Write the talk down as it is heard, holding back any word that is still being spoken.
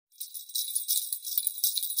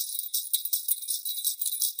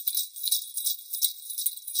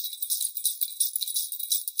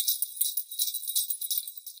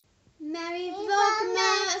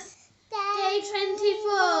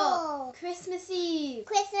Christmas Eve.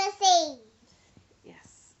 Christmas Eve.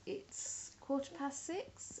 Yes, it's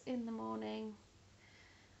 6:15 in the morning.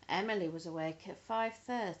 Emily was awake at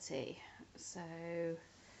 5:30, so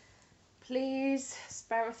please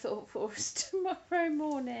spare a thought for us tomorrow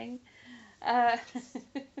morning. I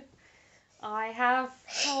have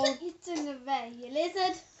told... You're doing a very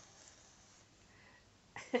lizard.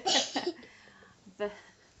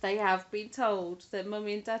 They have been told that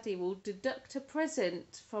Mummy and Daddy will deduct a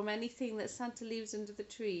present from anything that Santa leaves under the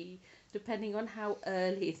tree, depending on how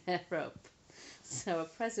early they're up. So a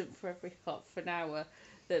present for every half an hour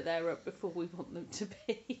that they're up before we want them to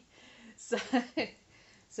be. So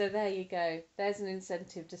there you go. There's an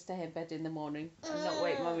incentive to stay in bed in the morning and not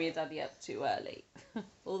wake Mummy and Daddy up too early.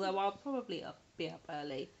 Although I'll probably be up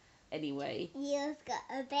early anyway. You've got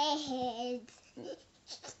a bed.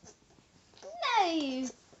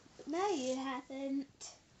 No, you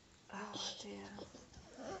haven't. Oh dear.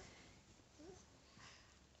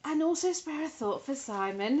 And also spare a thought for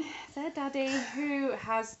Simon, their daddy, who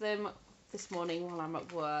has them this morning while I'm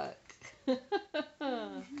at work.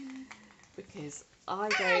 Because I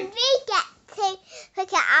don't... And we get to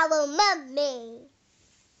look at our mummy.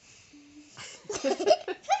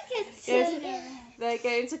 Yes, they're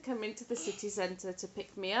going to come into the city centre to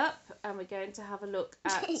pick me up, and we're going to have a look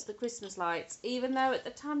at the Christmas lights, even though at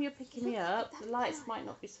the time you're picking me up the lights might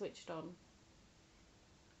not be switched on,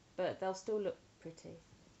 but they'll still look pretty.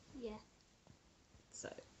 Yeah. So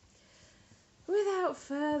without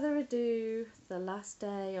further ado, the last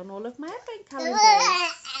day on all of my advent calendars.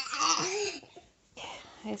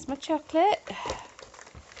 Here's my chocolate.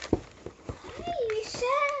 Hey,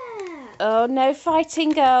 share. Oh, no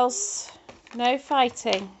fighting, girls. No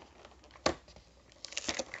fighting.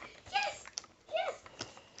 Yes.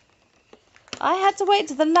 I had to wait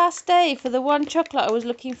to the last day for the one chocolate I was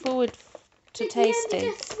looking forward to tasting.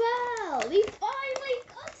 As well. We finally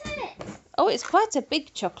got it. Oh, it's quite a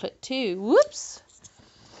big chocolate too. Whoops.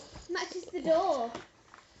 Matches the door.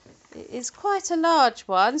 It is quite a large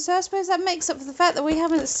one, so I suppose that makes up for the fact that we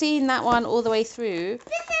haven't seen that one all the way through. This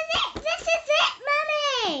is it,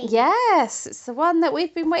 Mummy. Yes, it's the one that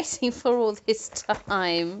we've been waiting for all this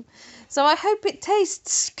time. So I hope it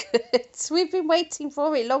tastes good. We've been waiting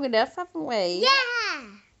for it long enough, haven't we? Yeah.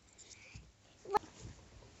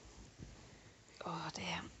 Oh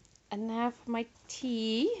dear. And now for my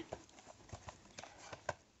tea.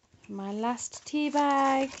 My last tea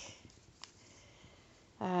bag.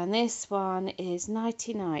 And this one is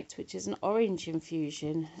Nighty Night, which is an orange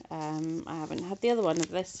infusion. I haven't had the other one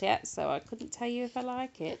of this yet, so I couldn't tell you if I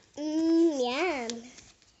like it. Yeah.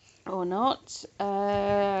 Or not.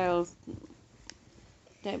 Don't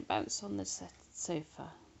bounce on the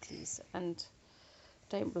sofa, please. And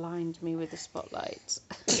don't blind me with the spotlight.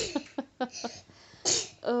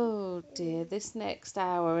 Oh dear, this next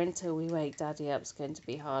hour until we wake Daddy up is going to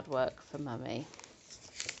be hard work for Mummy.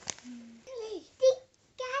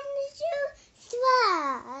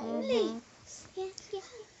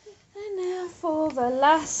 And now for the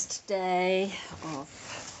last day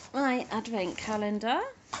of my advent calendar.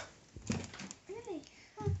 Really?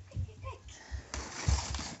 Come on, pick.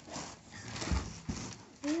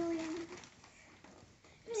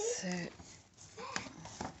 So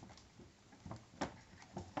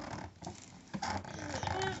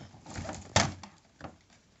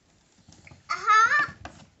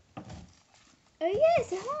Oh yeah,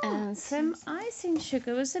 it's a heart. and some icing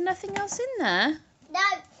sugar. Was there nothing else in there? No.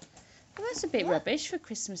 Well, that's a bit rubbish for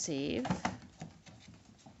Christmas Eve.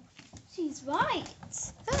 She's right.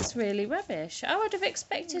 That's really rubbish. I would have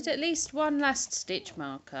expected at least one last stitch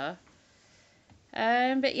marker.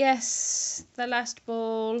 But yes, the last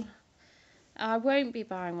ball. I won't be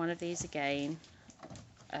buying one of these again.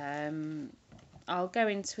 I'll go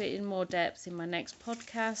into it in more depth in my next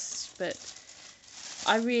podcast, but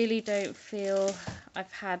I really don't feel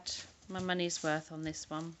I've had my money's worth on this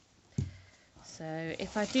one. So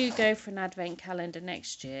if I do go for an advent calendar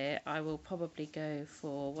next year, I will probably go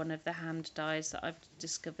for one of the hand dyes that I've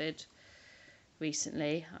discovered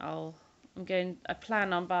recently. I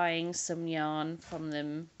plan on buying some yarn from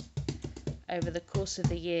them over the course of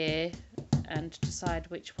the year and decide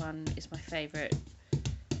which one is my favourite.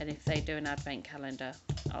 And if they do an advent calendar,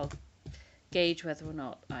 I'll gauge whether or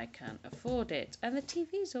not I can afford it. And the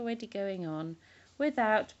TV's already going on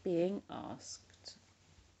without being asked.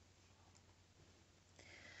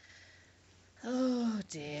 Oh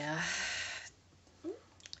dear.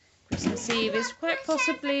 Christmas Eve is quite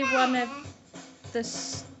possibly one of the...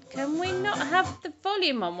 Can we not have the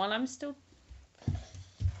volume on while I'm still...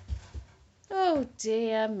 Oh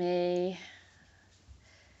dear me.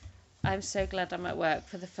 I'm so glad I'm at work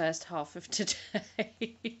for the first half of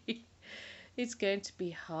today. It's going to be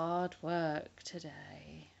hard work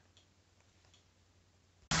today.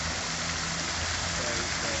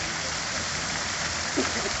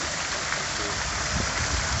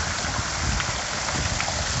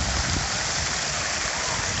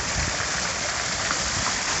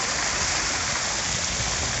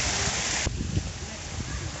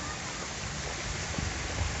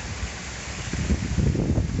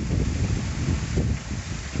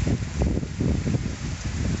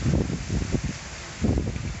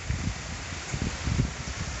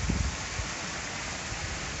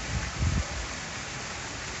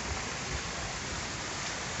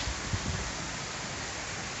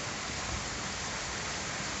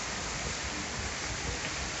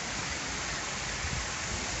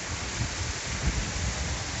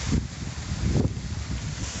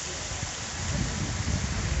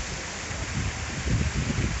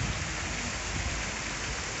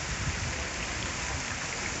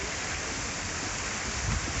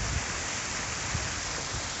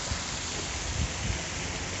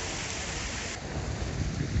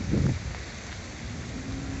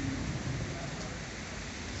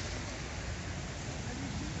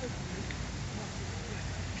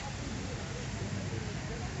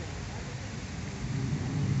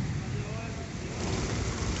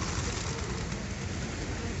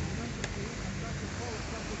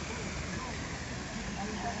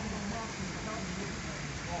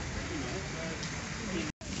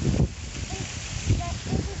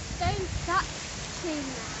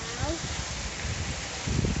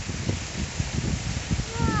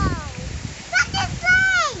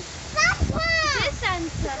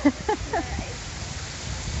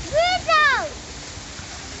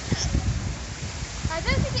 I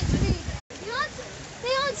don't think it's really.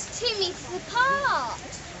 They aren't 2 meters apart.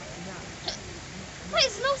 But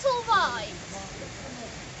it's not all right.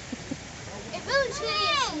 It literally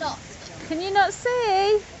is not. Can you not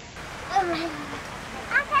see? I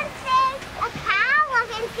can see a cow, I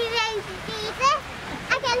can see baby Jesus,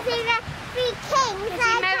 I can see the 3 kings. Can you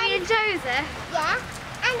see Mary and Joseph? Yeah,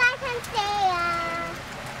 and I can see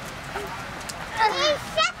 3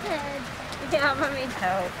 shepherds. Yeah, Mummy,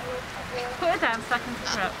 help. Put her down so I can pick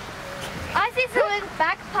her up. I see someone's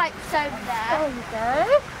bagpipes over there. There you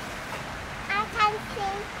go. I can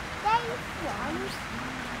see those ones.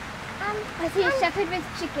 I see a shepherd with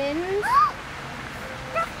chickens.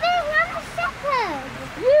 That's me, I'm a shepherd.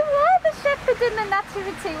 You were the shepherd in the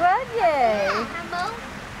nativity, weren't you? Camel.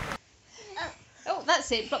 Oh,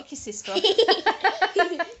 that's it. Block your sister off.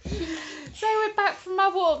 So we're back from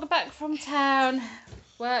our walk back from town.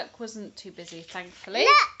 Work wasn't too busy, thankfully.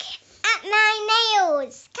 Look at my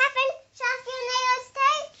nails. Catherine, show off your nails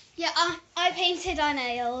too. Yeah, I painted our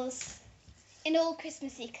nails in all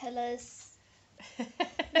Christmassy colours.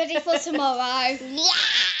 Ready for tomorrow. Yeah.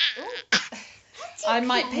 I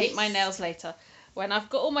might paint my nails later when I've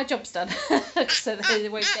got all my jobs done, so they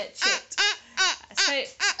won't get chipped. So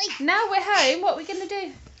now we're home. What are we going to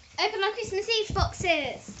do? Open our Christmas Eve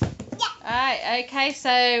boxes. Alright, okay, so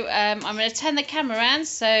I'm going to turn the camera around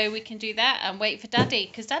so we can do that and wait for Daddy,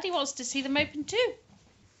 because Daddy wants to see them open too.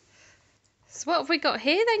 So what have we got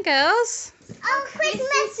here then, girls? Oh,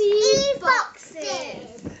 Christmas Eve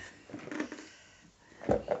boxes.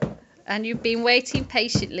 And you've been waiting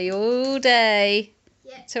patiently all day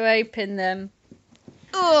to open them.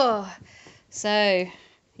 Oh, so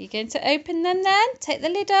you're going to open them then? Take the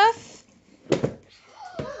lid off.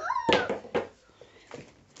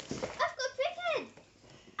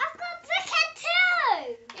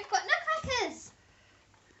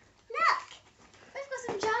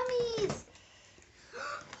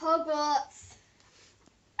 Hogwarts.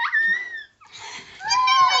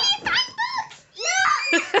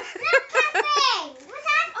 Look, Catherine. What's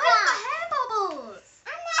that Oh, hair bubbles.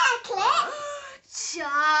 a necklace.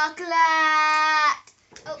 Chocolate.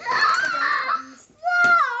 Oh,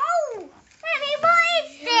 Whoa! Mommy, what is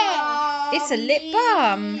this? It's a lip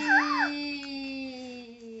balm.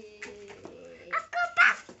 I've got a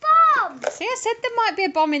bath bomb. See, I said there might be a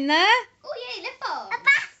bomb in there. Oh yeah, lip balm. A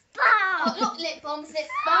bath bomb. Oh, not lip balms, lip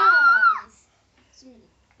balms.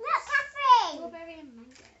 Look, Catherine. Strawberry and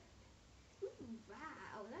mango. Ooh,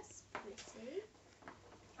 wow, that's pretty.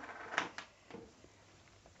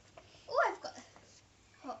 Oh, I've got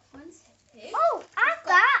hot ones here. Oh, I've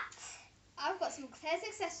got. I've got some Claire's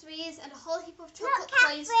accessories and a whole heap of Look, chocolate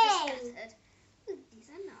coins just Catherine. scattered. Ooh, these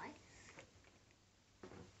are nice.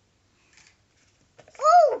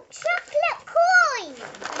 Oh, chocolate coins.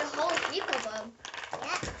 And a whole heap of them.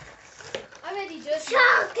 Yeah. I already just.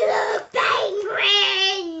 Chocolate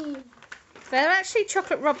penguins. They're actually sweet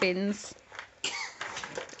chocolate robins.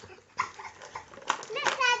 Look,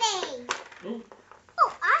 Daddy. Oh,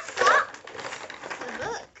 Oh, I've got. So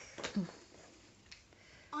look.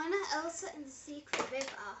 Anna, Elsa and the Secret River.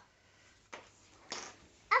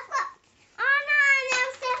 I've got Anna and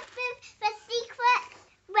Elsa the Secret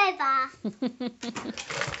River.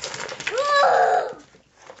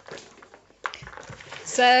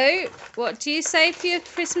 So, what do you say for your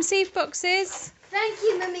Christmas Eve boxes? Thank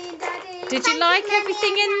you, Mummy and Daddy. Did you like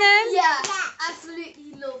everything in them? Yeah, Yeah.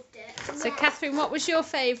 absolutely loved it. So, Catherine, what was your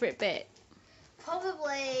favourite bit?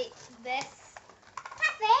 Probably this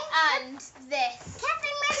Catherine, and this.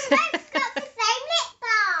 Catherine, we both got the same lip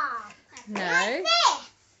balm. No. Like this.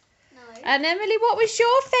 No. And Emily, what was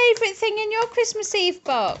your favourite thing in your Christmas Eve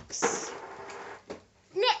box?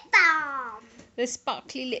 Lip balm. The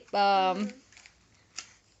sparkly lip balm.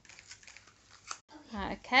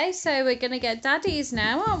 Okay, so we're going to get Daddy's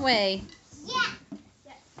now, aren't we? Yeah.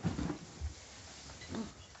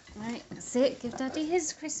 Right, that's it. Give Daddy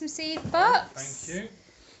his Christmas Eve box. thank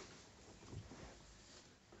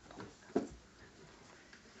you.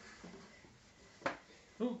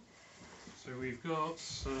 Oh, so we've got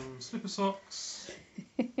some slipper socks.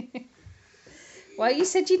 Well, you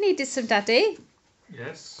said you needed some, Daddy.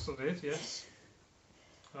 Yes, I did, yes.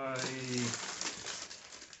 A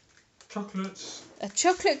chocolate. A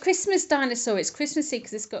chocolate Christmas dinosaur. It's Christmassy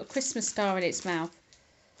because it's got a Christmas star in its mouth.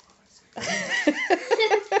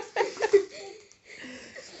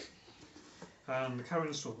 And the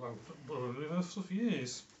Karen stuff. Well, I've stuff for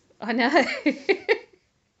years. I know. Okay,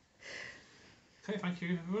 thank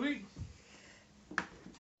you, everybody.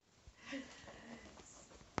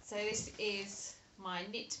 So this is my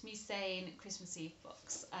Knit Me Sane Christmas Eve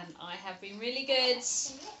box, and I have been really good.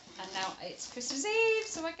 And now it's Christmas Eve,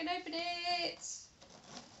 so I can open it.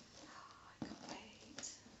 Oh, I can't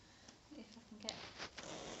wait. If I can get.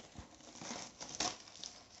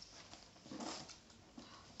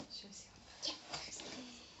 Shall we see what?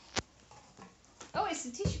 Oh, it's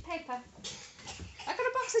some tissue paper. I got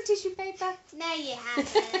a box of tissue paper. No, you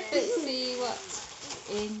Let's haven't. see what's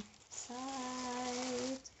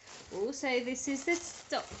inside. Also, this is the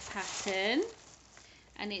stock pattern,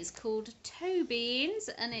 and it's called Toe Beans,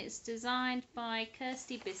 and it's designed by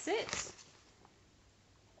Kirsty Bissett.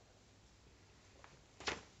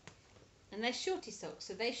 And they're shorty socks,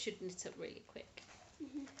 so they should knit up really quick.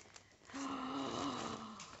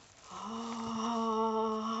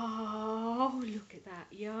 Oh, look at that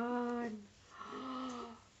yarn.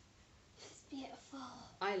 It's beautiful.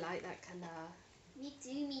 I like that colour. Me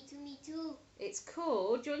too, me too, me too. It's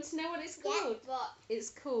called, do you want to know what it's Yeah, called? what?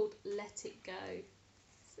 It's called Let It Go.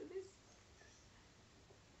 So this,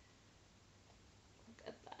 look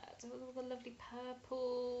at that, all the lovely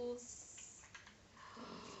purples.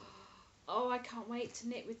 Oh, I can't wait to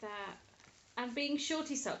knit with that. And being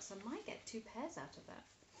shorty socks, I might get 2 pairs out of that.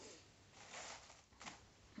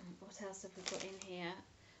 What else have we got in here?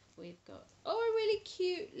 We've got, oh, a really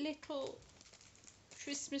cute little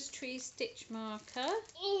Christmas tree stitch marker.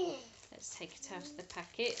 Let's take it out of the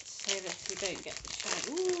packet so that we don't get the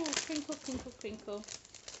shine. Ooh, crinkle, crinkle, crinkle.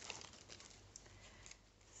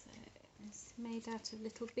 So it's made out of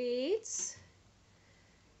little beads.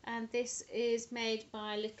 And this is made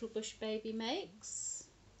by Little Bush Baby Makes.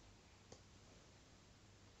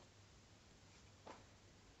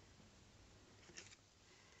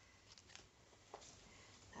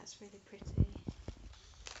 That's really pretty.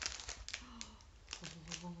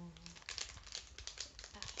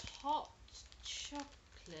 A hot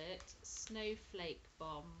chocolate snowflake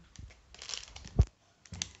bomb.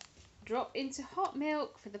 Drop into hot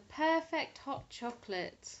milk for the perfect hot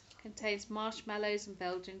chocolate. Contains marshmallows and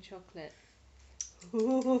Belgian chocolate.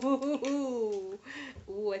 Ooh,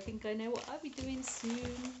 I think I know what I'll be doing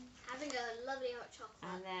soon. Having a lovely hot chocolate.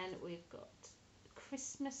 And then we've got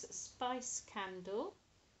Christmas spice candle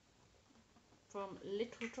from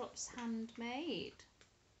Little Drops Handmade.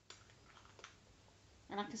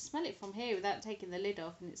 And I can smell it from here without taking the lid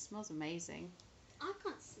off, and it smells amazing. I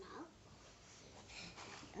can't smell.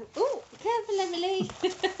 Oh, careful, Emily.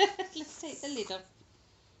 Let's take the lid off.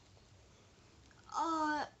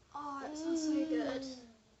 Oh, it smells so good.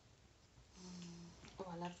 Oh,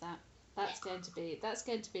 I love that. That's going to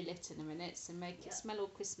be lit in a minute, so make it smell all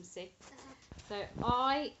Christmassy. So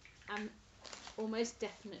I am almost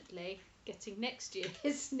definitely getting next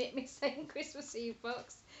year's Knit Me Sane Christmas Eve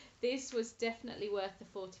box. This was definitely worth the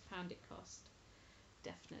 £40 it cost.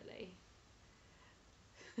 Definitely.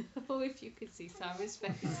 Oh, if you could see Simon's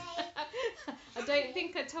face. I don't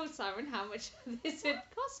think I told Simon how much this would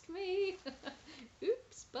cost me.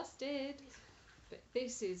 Oops, busted. But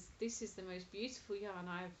this is the most beautiful yarn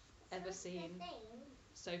I've ever seen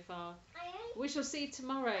so far. We shall see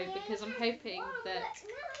tomorrow, because I'm hoping that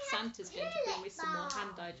Santa's going to bring me some more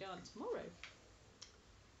hand-dyed yarn tomorrow.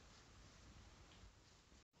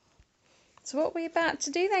 So what are we about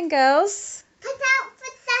to do then, girls? Cut out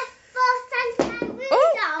for Santa and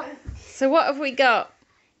Rudolph. So what have we got?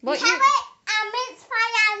 What Carrot and mince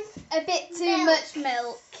pie and A bit too much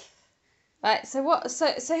milk. Right, so what? So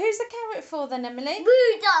who's the carrot for then, Emily?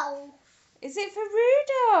 Rudolph. Is it for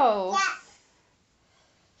Rudolph? Yes.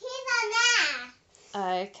 He's on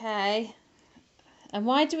there. Okay. And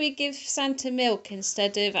why do we give Santa milk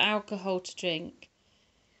instead of alcohol to drink?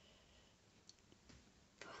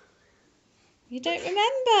 You don't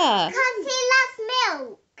remember? Because he loves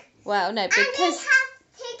milk. Well, no, And he because has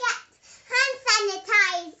to get hand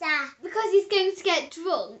sanitizer. Because he's going to get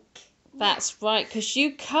drunk. that's right, because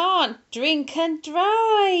you can't drink and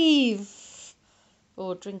drive.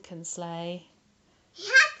 Or drink and slay. He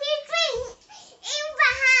has to drink in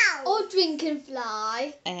the house. Or drink and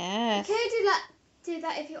fly. Yeah. You could do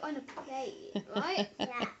that if you're on a plane, right?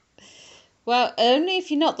 Yeah. Well, only if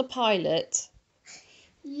you're not the pilot.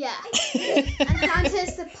 Yeah. And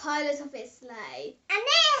Santa's the pilot of his sleigh. And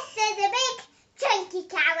this is a big chunky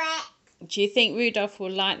carrot. Do you think Rudolph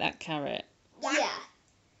will like that carrot? Yeah.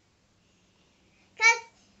 Because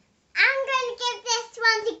I'm going to give this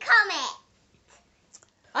one to Comet.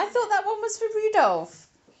 I thought that one was for Rudolph.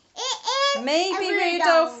 It is Maybe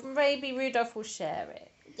Rudolph will share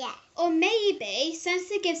it. Yeah. Or maybe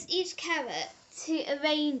Santa gives each carrot to a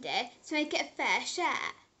reindeer to make it a fair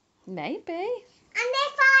share. Maybe. And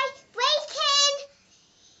if I break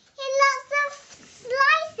in lots of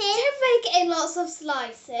slices, Don't break it in lots of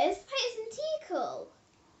slices. It isn't equal.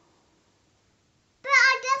 but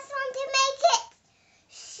I just want to make it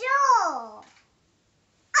sure.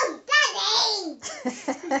 Oh, Daddy!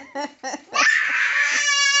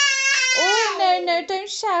 Oh, no, don't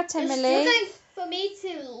shout, You're Emily. still going for me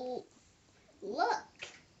to look.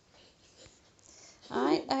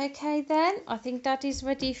 Right, okay then. I think Daddy's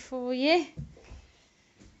ready for you.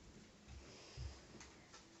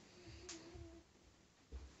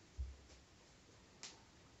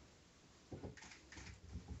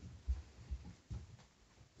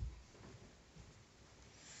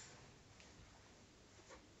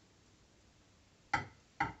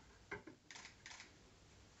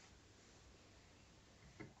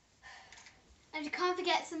 And you can't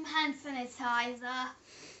forget some hand sanitizer.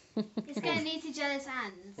 It's going to need to gel his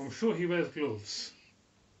hands. I'm sure he wears gloves.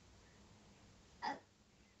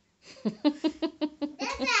 In case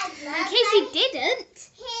he didn't.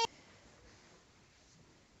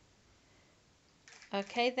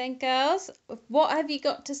 Okay then, girls. What have you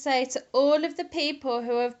got to say to all of the people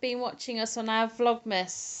who have been watching us on our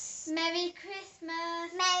Vlogmas? Merry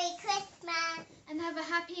Christmas. Merry Christmas And have a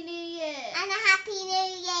Happy New Year. and a Happy New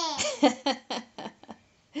Year.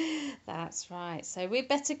 That's right. So we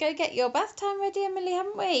better go get your bath time ready, Emily,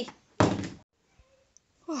 haven't we? Oh,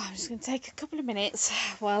 I'm just going to take a couple of minutes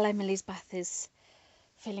while Emily's bath is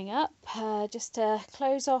filling up, just to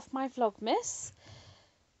close off my Vlogmas.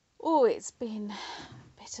 Oh, it's been a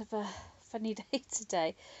bit of a funny day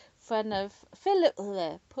today. Put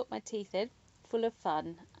my teeth in, full of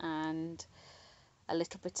fun and a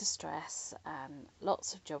little bit of stress and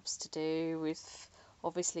lots of jobs to do. We've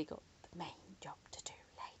obviously got the main job to do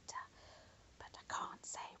later, but I can't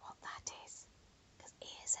say what that is because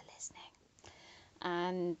ears are listening.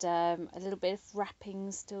 And a little bit of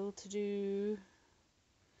wrapping still to do.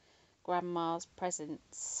 Grandma's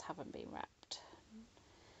presents haven't been wrapped.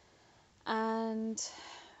 And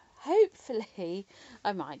hopefully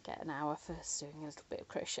I might get an hour first doing a little bit of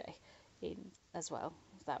crochet in as well.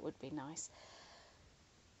 That would be nice.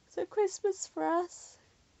 So Christmas for us.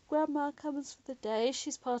 Grandma comes for the day.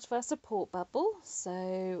 She's part of our support bubble,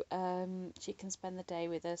 so she can spend the day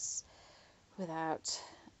with us without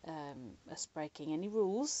us breaking any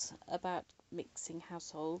rules about mixing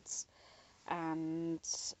households. And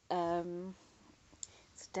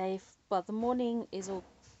today, well, the morning is all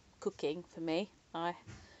cooking for me. I'm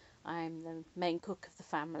the main cook of the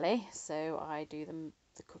family, so I do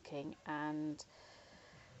the cooking, and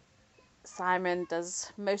Simon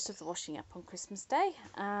does most of the washing up on Christmas Day.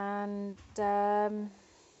 And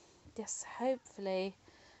yes, hopefully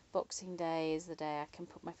Boxing Day is the day I can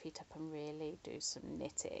put my feet up and really do some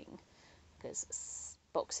knitting, because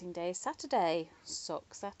Boxing Day is Saturday,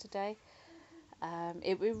 sock Saturday.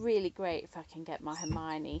 It would be really great if I can get my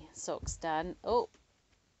Hermione socks done. Oh,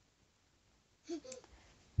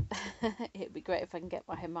 it'd be great if I can get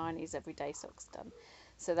my Hermione's everyday socks done,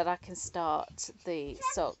 so that I can start the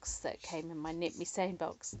socks that came in my Knit Me Sane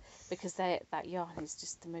box, because that yarn is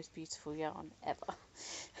just the most beautiful yarn ever.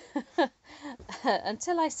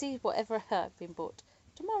 Until I see whatever I've been bought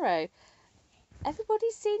tomorrow.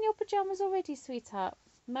 Everybody's seen your pyjamas already, sweetheart.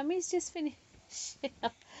 Mummy's just finished.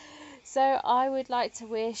 So I would like to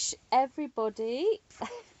wish everybody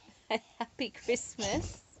a happy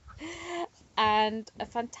Christmas and a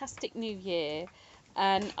fantastic new year.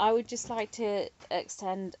 And I would just like to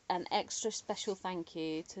extend an extra special thank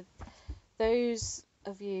you to those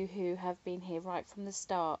of you who have been here right from the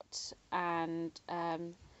start, and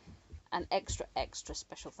an extra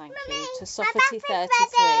special thank you to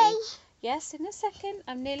Sofity33. Yes, in a second,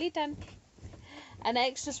 I'm nearly done. An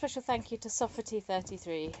extra special thank you to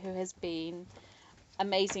Sofity33, who has been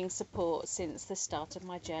amazing support since the start of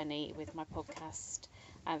my journey with my podcast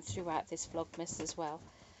and throughout this Vlogmas as well.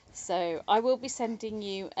 So I will be sending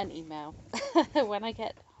you an email when I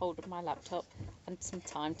get hold of my laptop and some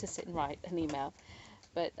time to sit and write an email.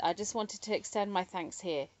 But I just wanted to extend my thanks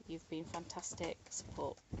here. You've been fantastic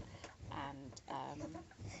support, and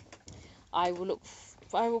I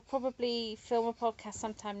will probably film a podcast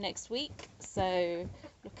sometime next week, so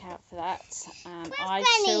look out for that. And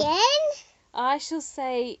I shall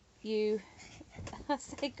say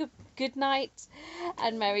good night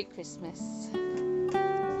and Merry Christmas.